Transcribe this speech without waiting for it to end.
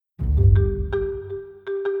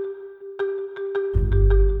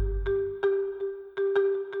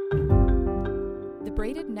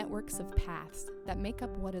networks of paths that make up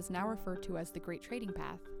what is now referred to as the Great Trading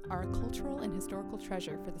Path are a cultural and historical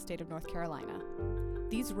treasure for the state of North Carolina.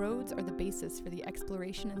 These roads are the basis for the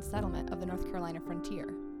exploration and settlement of the North Carolina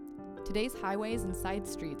frontier. Today's highways and side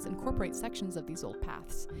streets incorporate sections of these old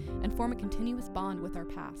paths and form a continuous bond with our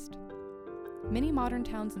past. Many modern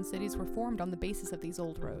towns and cities were formed on the basis of these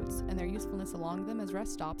old roads and their usefulness along them as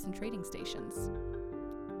rest stops and trading stations.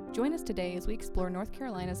 Join us today as we explore North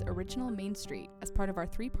Carolina's original Main Street as part of our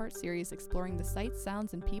three-part series exploring the sights,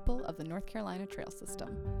 sounds, and people of the North Carolina Trail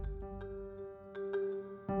System.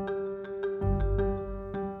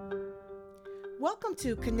 Welcome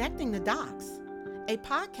to Connecting the Dots, a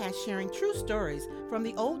podcast sharing true stories from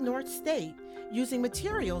the Old North State using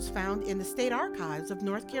materials found in the State Archives of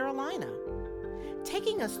North Carolina.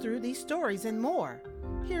 Taking us through these stories and more,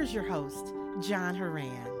 here's your host, John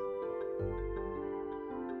Horan.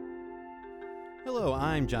 Hello,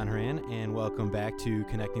 I'm John Horan, and welcome back to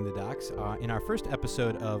Connecting the Dots. In our first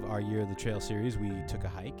episode of our Year of the Trail series, we took a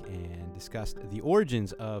hike and discussed the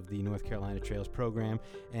origins of the North Carolina Trails program,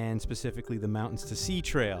 and specifically the Mountains to Sea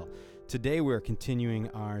Trail. Today, we're continuing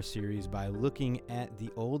our series by looking at the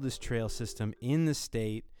oldest trail system in the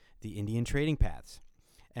state, the Indian Trading Paths.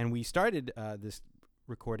 And we started this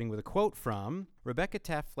recording with a quote from Rebecca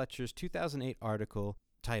Taft Fletcher's 2008 article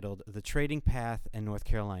titled The Trading Path and North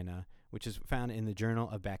Carolina, which is found in the Journal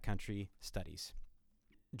of Backcountry Studies.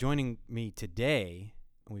 Joining me today,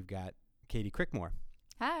 we've got Katie Crickmore.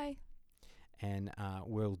 Hi. And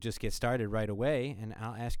we'll just get started right away, and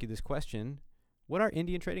I'll ask you this question. What are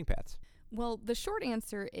Indian trading paths? Well, the short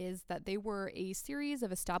answer is that they were a series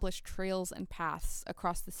of established trails and paths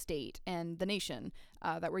across the state and the nation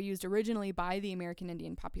that were used originally by the American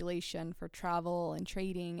Indian population for travel and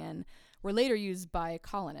trading and were later used by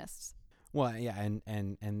colonists. Well, yeah,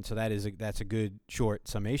 and so that's a good short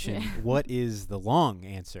summation. What is the long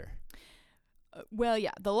answer? The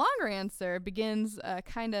longer answer begins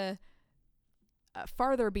kind of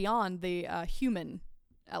farther beyond the human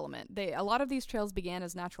element. A lot of these trails began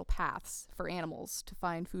as natural paths for animals to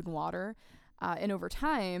find food and water, and over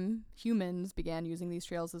time, humans began using these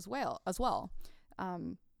trails as well.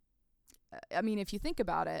 If you think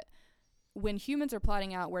about it, when humans are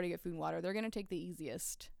plotting out where to get food and water, they're going to take the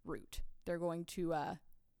easiest route. They're going to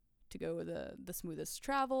go the smoothest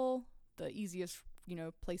travel, the easiest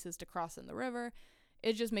places to cross in the river.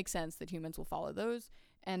 It just makes sense that humans will follow those,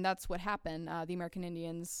 and that's what happened. The American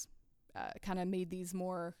Indians kind of made these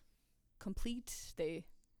more complete. They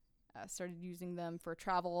started using them for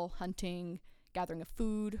travel, hunting, gathering of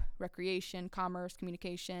food, recreation, commerce,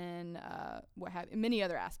 communication, many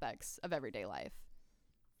other aspects of everyday life.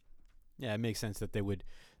 Yeah, it makes sense that they would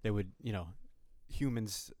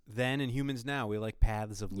humans then and humans now, we like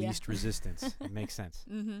paths of least resistance. It makes sense.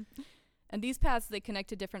 Mm-hmm. And these paths, they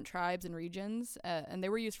connected different tribes and regions, and they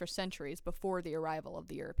were used for centuries before the arrival of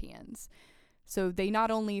the Europeans. So they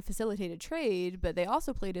not only facilitated trade, but they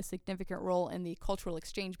also played a significant role in the cultural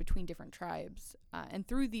exchange between different tribes. And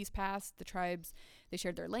through these paths, the tribes, they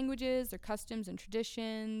shared their languages, their customs and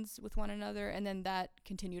traditions with one another, and then that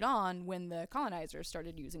continued on when the colonizers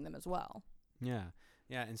started using them as well.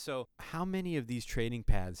 Yeah, and so how many of these trading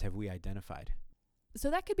paths have we identified?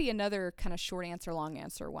 So that could be another kind of short answer, long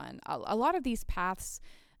answer one. A lot of these paths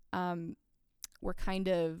were kind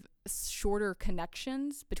of shorter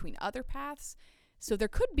connections between other paths. So there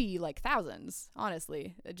could be like thousands,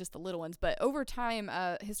 honestly, just the little ones. But over time,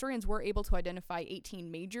 historians were able to identify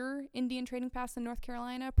 18 major Indian trading paths in North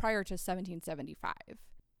Carolina prior to 1775.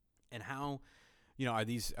 And how, are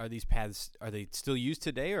these paths, are they still used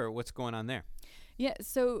today, or what's going on there? Yeah,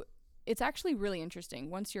 so it's actually really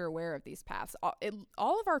interesting once you're aware of these paths.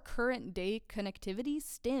 All of our current day connectivity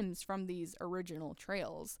stems from these original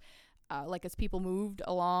trails. Like as people moved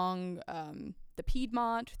along the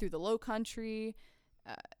Piedmont, through the Low Country,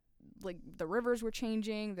 like the rivers were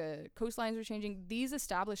changing, the coastlines were changing. These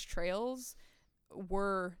established trails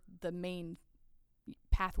were the main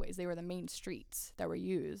pathways. They were the main streets that were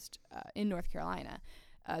used in North Carolina.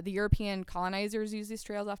 The European colonizers used these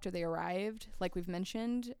trails after they arrived, like we've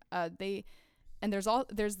mentioned.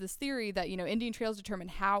 There's this theory that Indian trails determine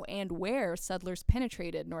how and where settlers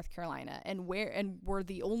penetrated North Carolina and were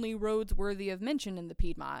the only roads worthy of mention in the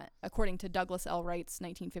Piedmont, according to Douglas L. Wright's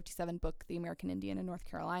 1957 book, The American Indian in North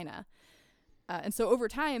Carolina. And so over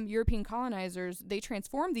time, European colonizers, they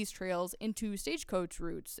transformed these trails into stagecoach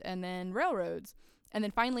routes and then railroads, and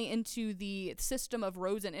then finally into the system of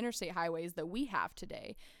roads and interstate highways that we have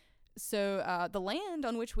today. So the land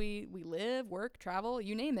on which we live, work, travel,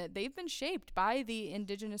 you name it, they've been shaped by the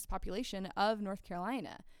indigenous population of North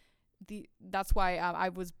Carolina. that's why I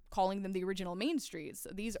was calling them the original main streets.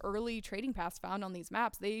 These early trading paths found on these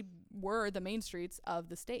maps, they were the main streets of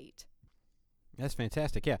the state. That's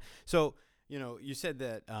fantastic. Yeah. So, you said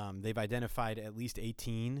that they've identified at least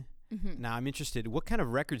 18. Mm-hmm. Now, I'm interested, what kind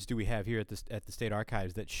of records do we have here at the State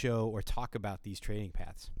Archives that show or talk about these trading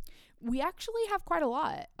paths? We actually have quite a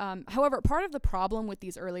lot. However, part of the problem with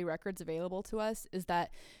these early records available to us is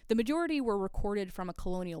that the majority were recorded from a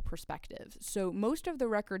colonial perspective. So most of the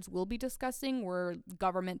records we'll be discussing were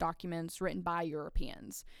government documents written by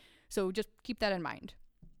Europeans. So just keep that in mind.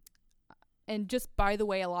 And just by the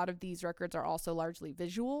way, a lot of these records are also largely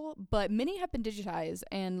visual, but many have been digitized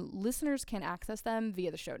and listeners can access them via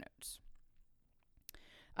the show notes.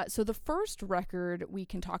 So the first record we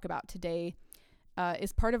can talk about today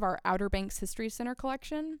is part of our Outer Banks History Center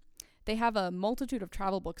collection. They have a multitude of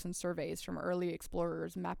travel books and surveys from early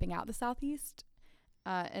explorers mapping out the Southeast.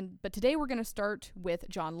 But today we're going to start with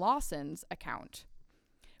John Lawson's account.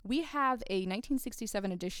 We have a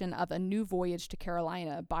 1967 edition of A New Voyage to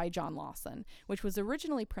Carolina by John Lawson, which was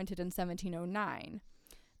originally printed in 1709.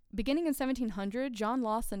 Beginning in 1700, John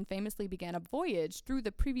Lawson famously began a voyage through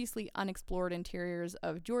the previously unexplored interiors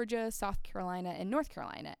of Georgia, South Carolina, and North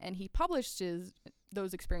Carolina, and he published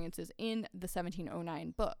those experiences in the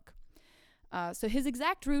 1709 book. So his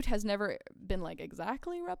exact route has never been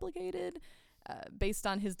exactly replicated. Based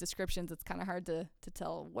on his descriptions, it's kind of hard to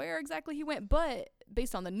tell where exactly he went, but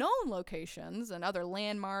based on the known locations and other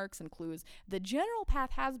landmarks and clues, the general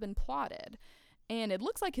path has been plotted. And it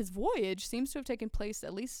looks like his voyage seems to have taken place,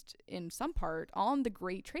 at least in some part, on the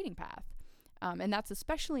Great Trading Path. And that's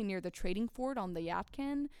especially near the trading fort on the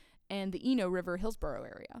Yadkin and the Eno River Hillsborough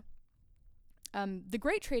area. The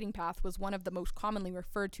Great Trading Path was one of the most commonly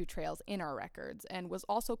referred to trails in our records and was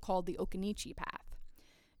also called the Occoneechee Path.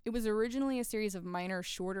 It was originally a series of minor,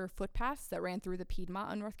 shorter footpaths that ran through the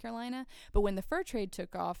Piedmont of North Carolina, but when the fur trade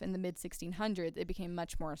took off in the mid-1600s, it became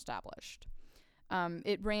much more established.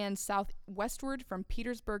 It ran southwestward from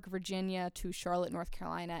Petersburg, Virginia to Charlotte, North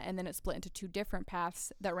Carolina, and then it split into two different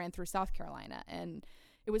paths that ran through South Carolina. And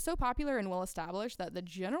it was so popular and well established that the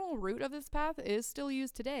general route of this path is still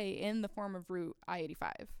used today in the form of Route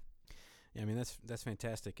I-85. Yeah, I mean, that's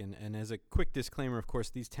fantastic. And as a quick disclaimer, of course,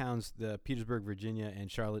 these towns, the Petersburg, Virginia, and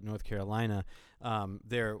Charlotte, North Carolina,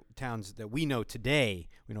 they're towns that we know today,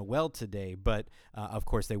 well today, but of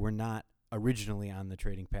course they were not originally on the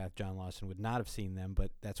trading path. John Lawson would not have seen them,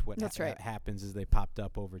 but that's what happens is they popped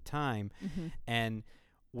up over time. Mm-hmm. And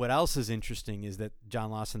what else is interesting is that John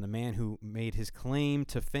Lawson, the man who made his claim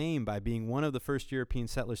to fame by being one of the first European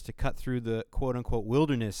settlers to cut through the quote-unquote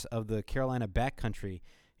wilderness of the Carolina backcountry,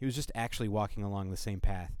 he was just actually walking along the same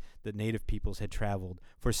path that native peoples had traveled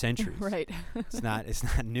for centuries. Right. It's not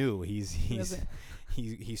new.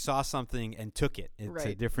 He saw something and took it. It's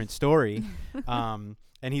a different story.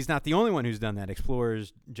 And he's not the only one who's done that.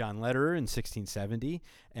 Explorers John Lederer in 1670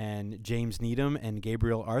 and James Needham and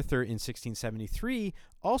Gabriel Arthur in 1673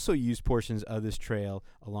 also used portions of this trail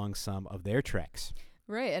along some of their treks.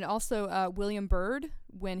 Right, and also William Byrd,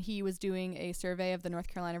 when he was doing a survey of the North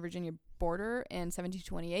Carolina-Virginia border in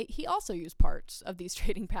 1728, he also used parts of these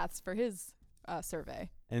trading paths for his survey.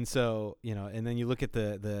 And so, and then you look at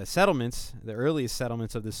the settlements, the earliest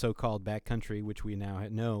settlements of the so-called backcountry, which we now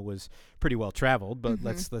know was pretty well traveled, but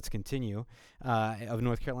Mm-hmm. let's continue, of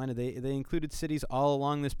North Carolina. They included cities all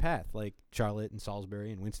along this path, like Charlotte and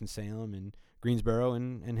Salisbury and Winston-Salem and Greensboro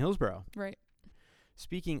and Hillsborough. Right.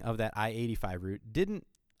 Speaking of that I-85 route, didn't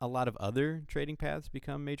a lot of other trading paths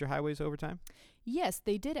become major highways over time? Yes,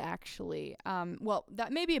 they did actually. Well,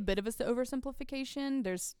 that may be a bit of a oversimplification.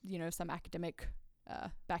 There's, some academic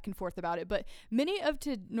back and forth about it, but many of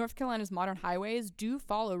North Carolina's modern highways do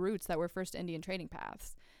follow routes that were first Indian trading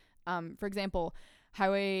paths. For example,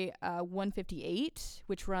 Highway 158,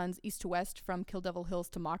 which runs east to west from Kill Devil Hills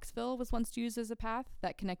to Moxville, was once used as a path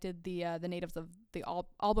that connected the natives of the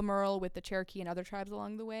Albemarle with the Cherokee and other tribes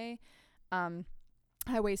along the way.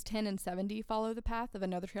 Highways 10 and 70 follow the path of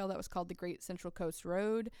another trail that was called the Great Central Coast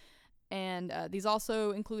Road. And these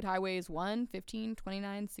also include highways 1, 15,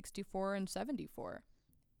 29, 64, and 74.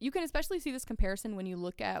 You can especially see this comparison when you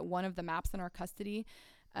look at one of the maps in our custody.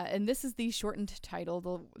 And this is the shortened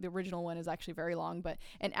title. The original one is actually very long, but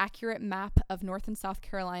an accurate map of North and South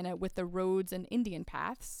Carolina with the roads and Indian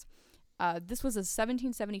paths. This was a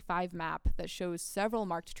 1775 map that shows several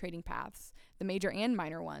marked trading paths, the major and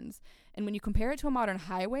minor ones. And when you compare it to a modern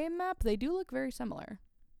highway map, they do look very similar.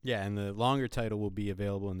 Yeah, and the longer title will be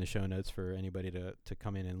available in the show notes for anybody to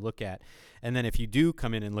come in and look at. And then if you do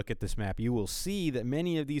come in and look at this map, you will see that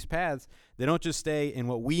many of these paths, they don't just stay in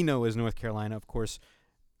what we know as North Carolina. Of course,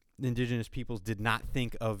 indigenous peoples did not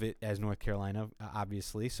think of it as North Carolina,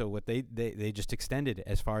 obviously. So what they just extended it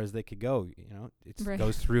as far as they could go. It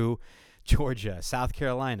goes through Georgia, South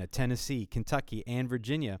Carolina, Tennessee, Kentucky, and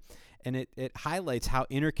Virginia. And it highlights how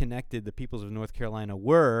interconnected the peoples of North Carolina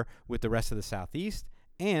were with the rest of the Southeast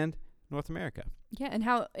and North America. Yeah, and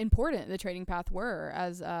how important the trading path were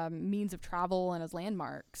as means of travel and as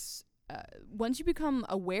landmarks. Once you become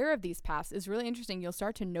aware of these paths, it's really interesting. You'll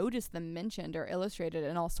start to notice them mentioned or illustrated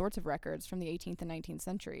in all sorts of records from the 18th and 19th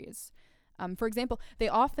centuries. For example, they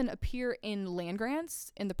often appear in land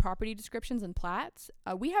grants, in the property descriptions and plats.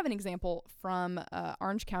 We have an example from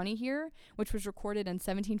Orange County here, which was recorded in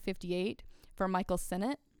 1758 from Michael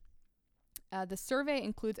Sinnott. The survey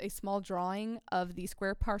includes a small drawing of the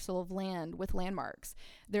square parcel of land with landmarks.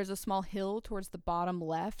 There's a small hill towards the bottom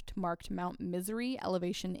left marked Mount Misery,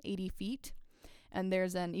 elevation 80 feet. And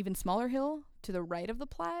there's an even smaller hill to the right of the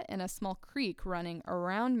plat and a small creek running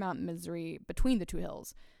around Mount Misery between the two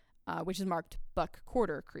hills, which is marked Buck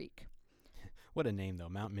Quarter Creek. What a name, though,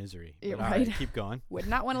 Mount Misery. Yeah, But right. All right, keep going. Would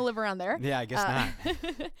not want to live around there. Yeah, I guess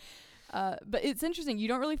not. But it's interesting. You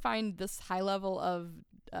don't really find this high level of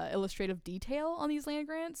illustrative detail on these land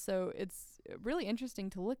grants, so it's really interesting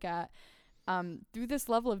to look at. Through this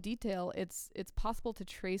level of detail, it's possible to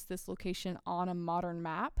trace this location on a modern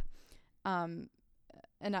map. And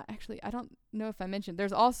I don't know if I mentioned,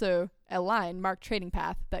 there's also a line marked trading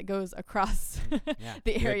path that goes across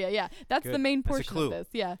the area. Yeah, that's the main portion of this.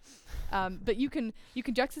 Yeah, but you can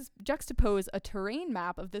juxtapose a terrain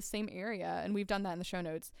map of this same area, and we've done that in the show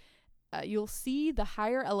notes. You'll see the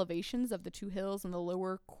higher elevations of the two hills and the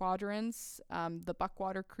lower quadrants, the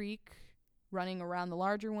Buckwater Creek running around the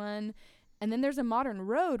larger one. And then there's a modern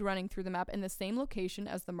road running through the map in the same location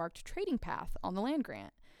as the marked trading path on the land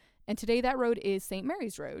grant. And today that road is St.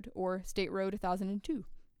 Mary's Road, or State Road 1002.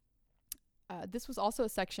 This was also a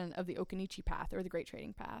section of the Occoneechee Path, or the Great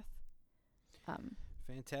Trading Path.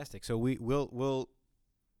 Fantastic. So we'll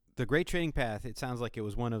the Great Trading Path, it sounds like it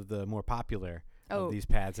was one of the more popular of these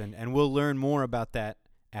paths, and we'll learn more about that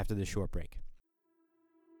after this short break.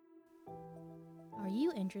 Are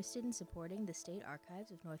you interested in supporting the State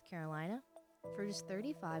Archives of North Carolina? For just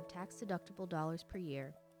 $35 tax-deductible dollars per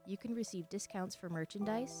year, you can receive discounts for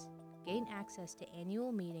merchandise, gain access to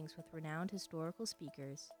annual meetings with renowned historical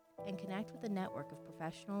speakers, and connect with a network of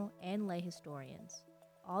professional and lay historians,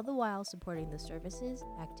 all the while supporting the services,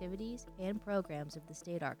 activities, and programs of the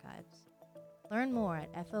State Archives. Learn more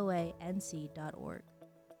at foanc.org.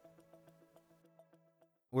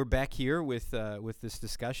 We're back here with this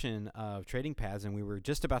discussion of trading paths, and we were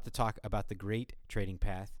just about to talk about the Great Trading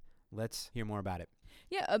Path. Let's hear more about it.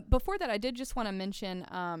 Yeah, before that, I did just want to mention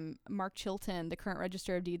Mark Chilton, the current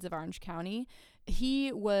Register of Deeds of Orange County.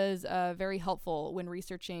 He was very helpful when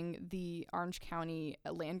researching the Orange County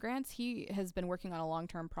land grants. He has been working on a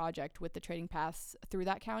long-term project with the trading paths through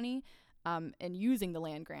that county and using the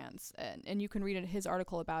land grants. And you can read his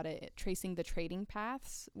article about it, Tracing the Trading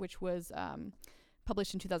Paths, which was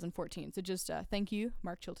published in 2014. So just thank you,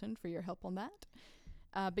 Mark Chilton, for your help on that.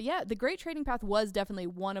 But yeah, the Great Trading Path was definitely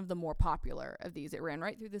one of the more popular of these. It ran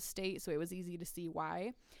right through the state, so it was easy to see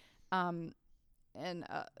why. And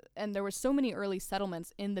there were so many early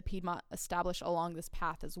settlements in the Piedmont established along this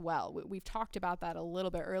path as well. We've talked about that a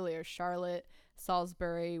little bit earlier. Charlotte,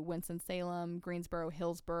 Salisbury, Winston-Salem, Greensboro,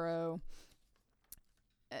 Hillsboro.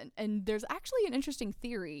 And there's actually an interesting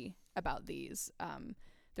theory about these.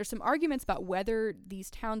 There's some arguments about whether these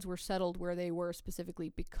towns were settled where they were specifically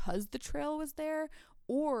because the trail was there,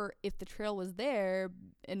 or if the trail was there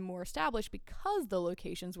and more established because the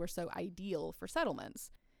locations were so ideal for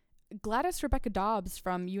settlements. Gladys Rebecca Dobbs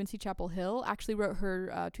from UNC Chapel Hill actually wrote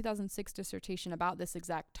her 2006 dissertation about this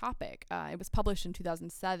exact topic. It was published in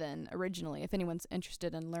 2007 originally, if anyone's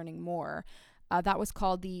interested in learning more. That was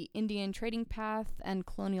called The Indian Trading Path and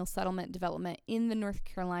Colonial Settlement Development in the North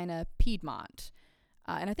Carolina Piedmont.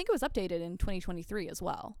 And I think it was updated in 2023 as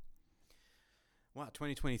well. Wow,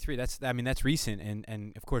 2023. That's recent,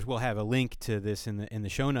 and of course we'll have a link to this in the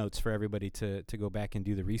show notes for everybody to go back and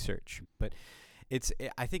do the research. But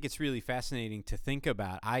I think it's really fascinating to think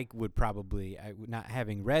about. I would not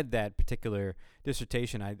having read that particular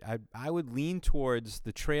dissertation, I would lean towards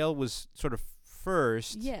the trail was sort of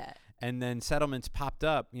first. Yeah. And then settlements popped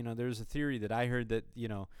up. There's a theory that I heard that,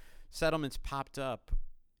 settlements popped up.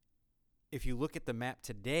 If you look at the map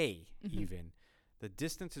today, even, the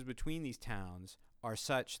distances between these towns are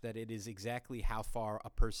such that it is exactly how far a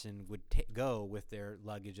person would go with their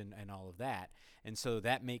luggage and all of that. And so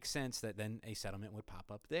that makes sense that then a settlement would pop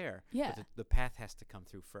up there. Yeah. But the path has to come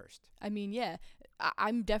through first. I mean, yeah,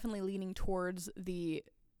 I'm definitely leaning towards the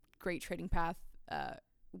Great Trading Path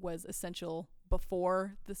was essential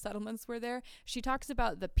before the settlements were there. She talks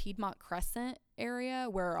about the Piedmont Crescent area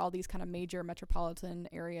where all these kind of major metropolitan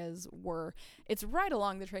areas were. It's right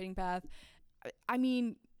along the trading path. I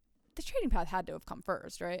mean, the trading path had to have come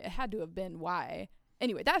first, right? It had to have been why.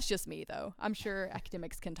 Anyway, that's just me, though. I'm sure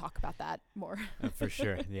academics can talk about that more. For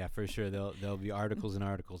sure. Yeah, for sure. There'll be articles and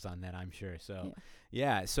articles on that, I'm sure. So,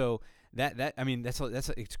 yeah. So that I mean,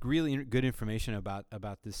 it's really good information about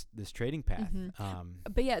this trading path.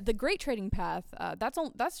 But yeah, the Great Trading Path.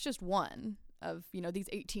 That's just one of these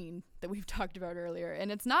 18 that we've talked about earlier,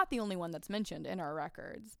 and it's not the only one that's mentioned in our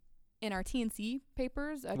records. In our TNC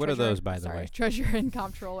papers, what are those, by the way? Treasurer and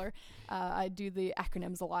Comptroller. I do the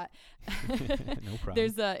acronyms a lot. No problem.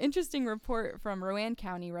 There's an interesting report from Rowan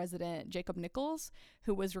County resident Jacob Nichols,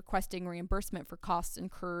 who was requesting reimbursement for costs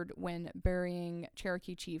incurred when burying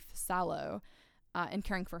Cherokee Chief Sallow and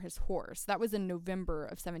caring for his horse. That was in November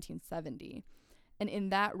of 1770. And in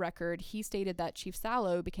that record, he stated that Chief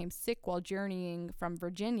Sallow became sick while journeying from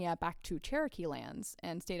Virginia back to Cherokee lands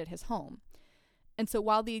and stayed at his home. And so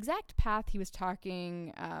while the exact path he was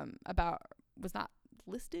talking about was not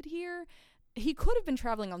listed here, he could have been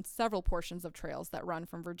traveling on several portions of trails that run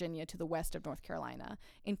from Virginia to the west of North Carolina,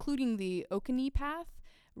 including the Oconee Path,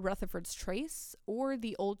 Rutherford's Trace, or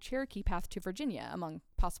the Old Cherokee Path to Virginia, among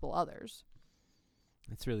possible others.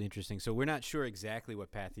 That's really interesting. So we're not sure exactly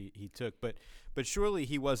what path he took, but surely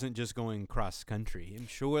he wasn't just going cross country. And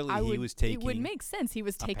surely he was taking. It would make sense. He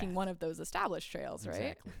was taking one of those established trails,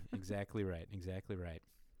 right? Exactly right. Exactly right.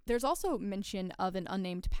 There's also mention of an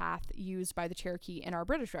unnamed path used by the Cherokee in our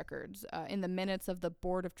British records in the minutes of the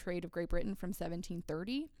Board of Trade of Great Britain from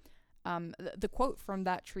 1730. The quote from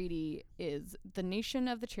that treaty is, "The nation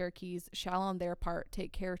of the Cherokees shall on their part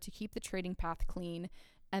take care to keep the trading path clean,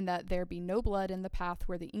 and that there be no blood in the path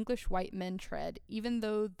where the English white men tread, even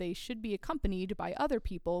though they should be accompanied by other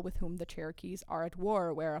people with whom the Cherokees are at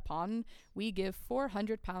war, whereupon we give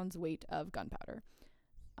 400 pounds weight of gunpowder."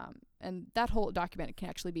 And that whole document can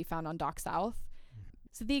actually be found on Dock South.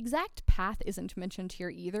 So the exact path isn't mentioned here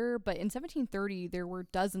either, but in 1730, there were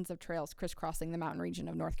dozens of trails crisscrossing the mountain region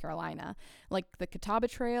of North Carolina, like the Catawba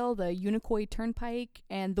Trail, the Unicoi Turnpike,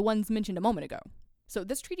 and the ones mentioned a moment ago. So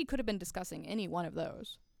this treaty could have been discussing any one of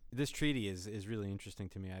those. This treaty is really interesting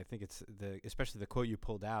to me. I think it's especially the quote you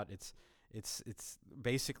pulled out. It's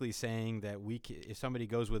basically saying that if somebody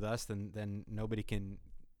goes with us, then nobody can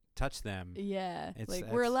touch them. Yeah,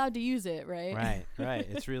 we're allowed to use it, right? Right.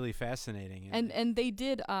 It's really fascinating. And they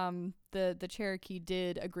did. The Cherokee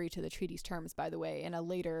did agree to the treaty's terms, by the way, in a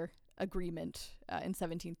later agreement in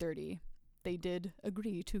 1730. They did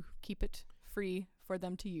agree to keep it free for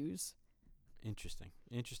them to use. Interesting.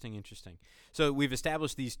 So we've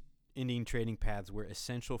established these Indian trading paths were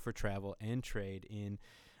essential for travel and trade in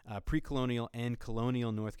pre-colonial and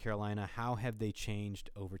colonial North Carolina. How have they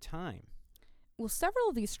changed over time? Well, several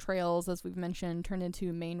of these trails, as we've mentioned, turned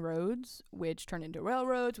into main roads, which turned into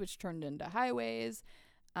railroads, which turned into highways.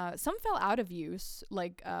 Some fell out of use,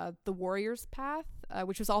 like the Warriors Path,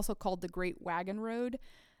 which was also called the Great Wagon Road.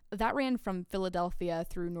 That ran from Philadelphia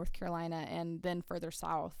through North Carolina and then further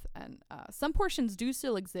south. And some portions do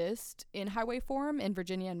still exist in highway form in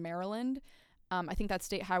Virginia and Maryland. I think that's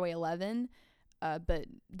State Highway 11. But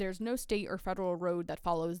there's no state or federal road that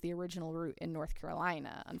follows the original route in North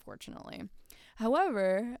Carolina, unfortunately.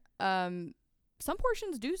 However, some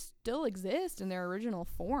portions do still exist in their original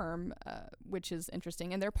form, which is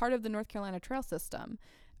interesting. And they're part of the North Carolina Trail System.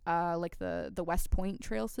 Like the West Point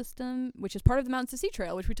Trail System, which is part of the Mountain to Sea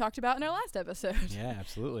Trail, which we talked about in our last episode. Yeah,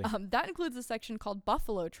 absolutely. That includes a section called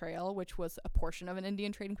Buffalo Trail, which was a portion of an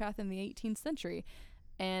Indian trading path in the 18th century.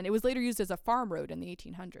 And it was later used as a farm road in the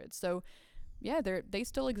 1800s. So, yeah, they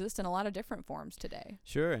still exist in a lot of different forms today.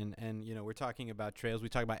 Sure, and we're talking about trails. We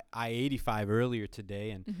talked about I-85 earlier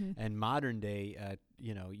today, and modern day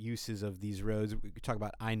uses of these roads. We could talk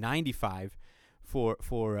about I-95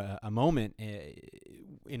 for a moment.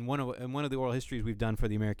 In one of the oral histories we've done for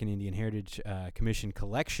the American Indian Heritage Commission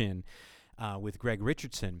collection with Greg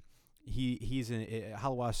Richardson, he's a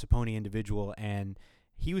Haliwa-Saponi individual, and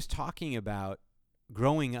he was talking about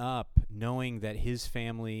growing up knowing that his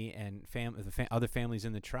family and other families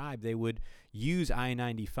in the tribe, they would use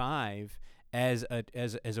I-95 as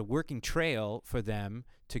a working trail for them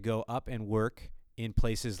to go up and work in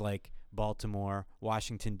places like Baltimore,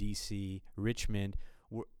 Washington, D.C., Richmond,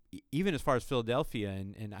 even as far as Philadelphia,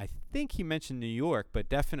 and I think he mentioned New York, but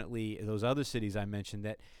definitely those other cities I mentioned,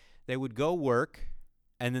 that they would go work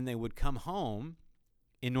and then they would come home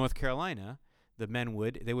in North Carolina. The men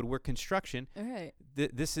they would work construction. All right.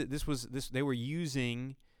 They were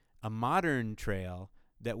using a modern trail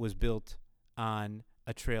that was built on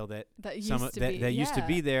a trail that used to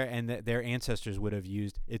be there and that their ancestors would have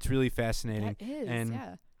used. It's really fascinating. That is, and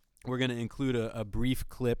yeah. we're going to include a brief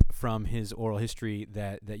clip from his oral history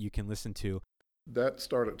that you can listen to. That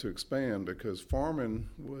started to expand because farming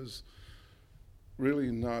was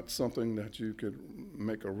really not something that you could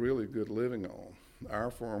make a really good living on.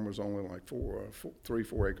 Our farm was only like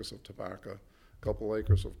 3-4 acres of tobacco, a couple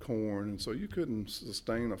acres of corn, and so you couldn't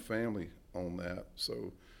sustain a family on that.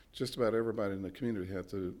 So just about everybody in the community had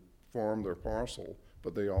to farm their parcel,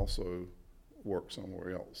 but they also worked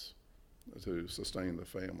somewhere else to sustain the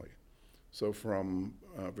family. So from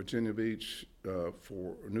Virginia Beach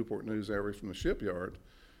for Newport News area from the shipyard,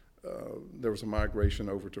 there was a migration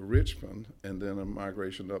over to Richmond and then a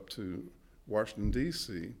migration up to Washington,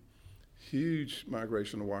 D.C. Huge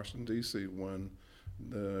migration to Washington, D.C. when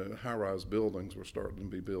the high-rise buildings were starting to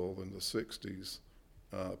be built in the 60s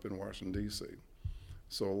up in Washington, D.C.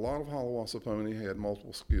 So a lot of Haliwa-Saponi had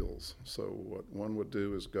multiple skills. So what one would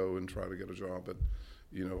do is go and try to get a job at,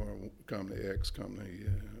 company X, company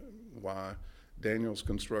Y. Daniels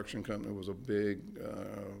Construction Company was a big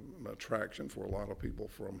attraction for a lot of people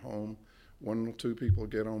from home. 1 or 2 people would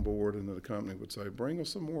get on board, and then the company would say, "Bring us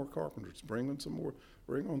some more carpenters. Bring on some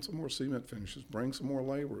more cement finishes. Bring some more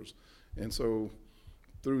laborers." And so,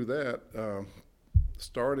 through that,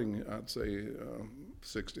 starting I'd say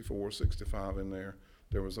 64, 65 in there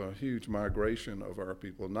was a huge migration of our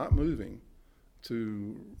people, not moving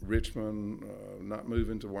to Richmond, not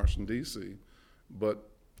moving to Washington D.C., but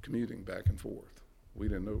commuting back and forth. We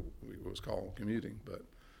didn't know it was called commuting, but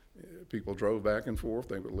people drove back and forth.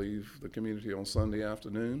 They would leave the community on Sunday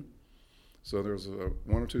afternoon. So there's 1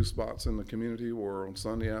 or 2 spots in the community where on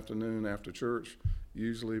Sunday afternoon after church,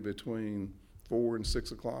 usually between 4 and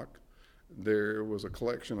 6 o'clock, there was a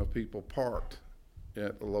collection of people parked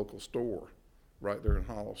at the local store right there in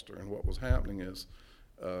Hollister. And what was happening is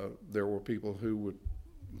there were people who would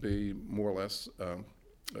be more or less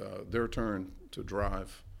their turn to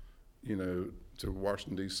drive, to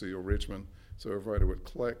Washington, D.C. or Richmond. So everybody would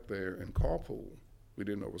collect there and carpool. We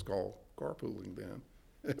didn't know it was called carpooling then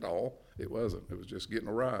at all. It wasn't. It was just getting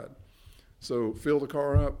a ride. So fill the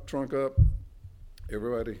car up, trunk up.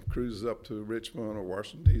 Everybody cruises up to Richmond or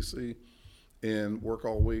Washington, D.C. and work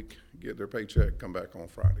all week, get their paycheck, come back on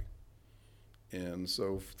Friday. And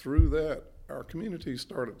so through that, our community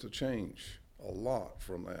started to change a lot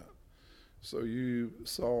from that. So you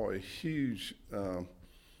saw a huge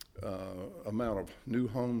amount of new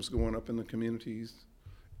homes going up in the communities,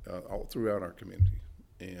 all throughout our community.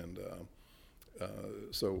 And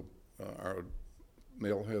so our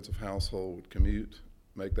male heads of household would commute,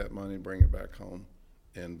 make that money, bring it back home,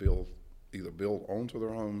 and either build onto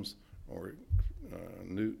their homes or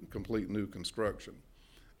complete new construction.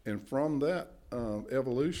 And from that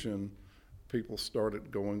evolution, people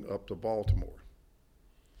started going up to Baltimore.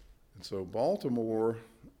 And so Baltimore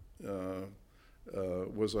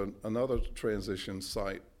was another transition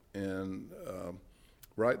site, and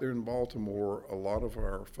right there in Baltimore, a lot of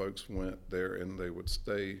our folks went there, and they would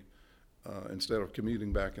stay instead of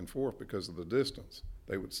commuting back and forth because of the distance.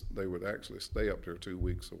 They would actually stay up there 2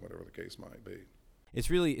 weeks or whatever the case might be. It's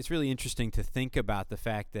really interesting to think about the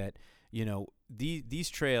fact that these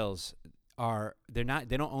trails they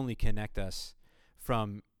don't only connect us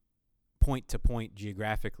from point to point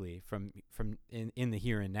geographically from in the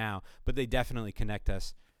here and now, but they definitely connect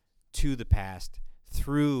us to the past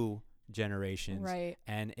through generations. Right.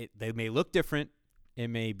 And they may look different.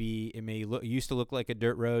 Used to look like a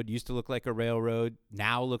dirt road, used to look like a railroad,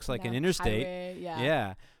 now looks like an interstate. Highway,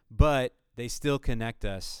 Yeah. But they still connect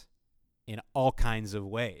us in all kinds of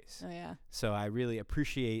ways. Oh yeah. So I really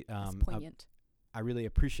appreciate That's poignant.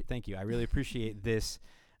 Thank you. I really appreciate this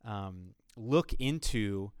look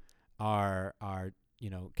into our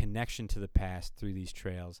connection to the past through these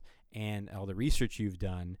trails and all the research you've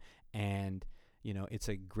done, and it's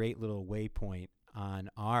a great little waypoint on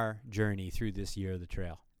our journey through this year of the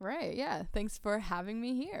trail. Right, yeah. Thanks for having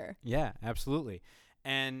me here. Yeah, absolutely.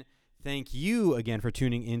 And thank you again for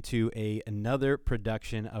tuning into another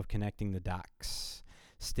production of Connecting the Docs.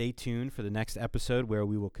 Stay tuned for the next episode where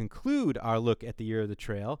we will conclude our look at the year of the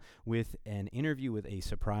trail with an interview with a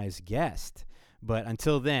surprise guest. But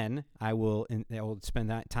until then, I will spend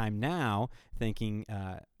that time now thanking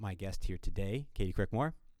my guest here today, Katie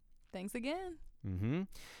Crickmore. Thanks again. Mm-hmm.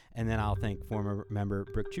 And then I'll thank former member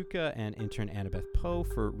Brooke Chuka and intern Annabeth Poe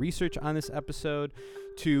for research on this episode,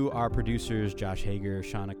 to our producers Josh Hager,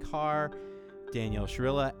 Shauna Carr, Danielle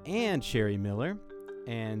Shirilla, and Sherry Miller.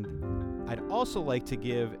 And I'd also like to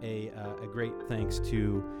give a great thanks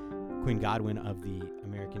to Quinn Godwin of the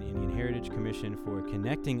American Indian Heritage Commission for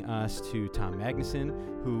connecting us to Tom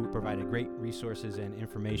Magnuson, who provided great resources and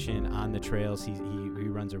information on the trails. He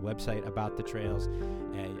runs a website about the trails.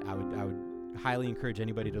 I would highly encourage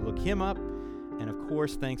anybody to look him up. And of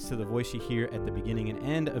course, thanks to the voice you hear at the beginning and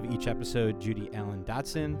end of each episode, Judy Ellen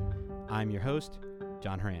Dotson. I'm your host,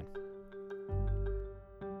 John Horan.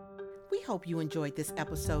 We hope you enjoyed this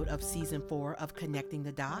episode of Season 4 of Connecting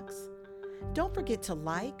the Docs. Don't forget to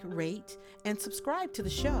like, rate, and subscribe to the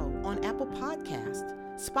show on Apple Podcasts,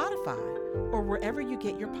 Spotify, or wherever you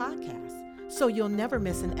get your podcasts, so you'll never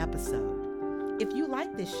miss an episode. If you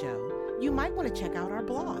like this show, you might want to check out our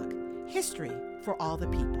blog, History for All the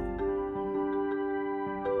People.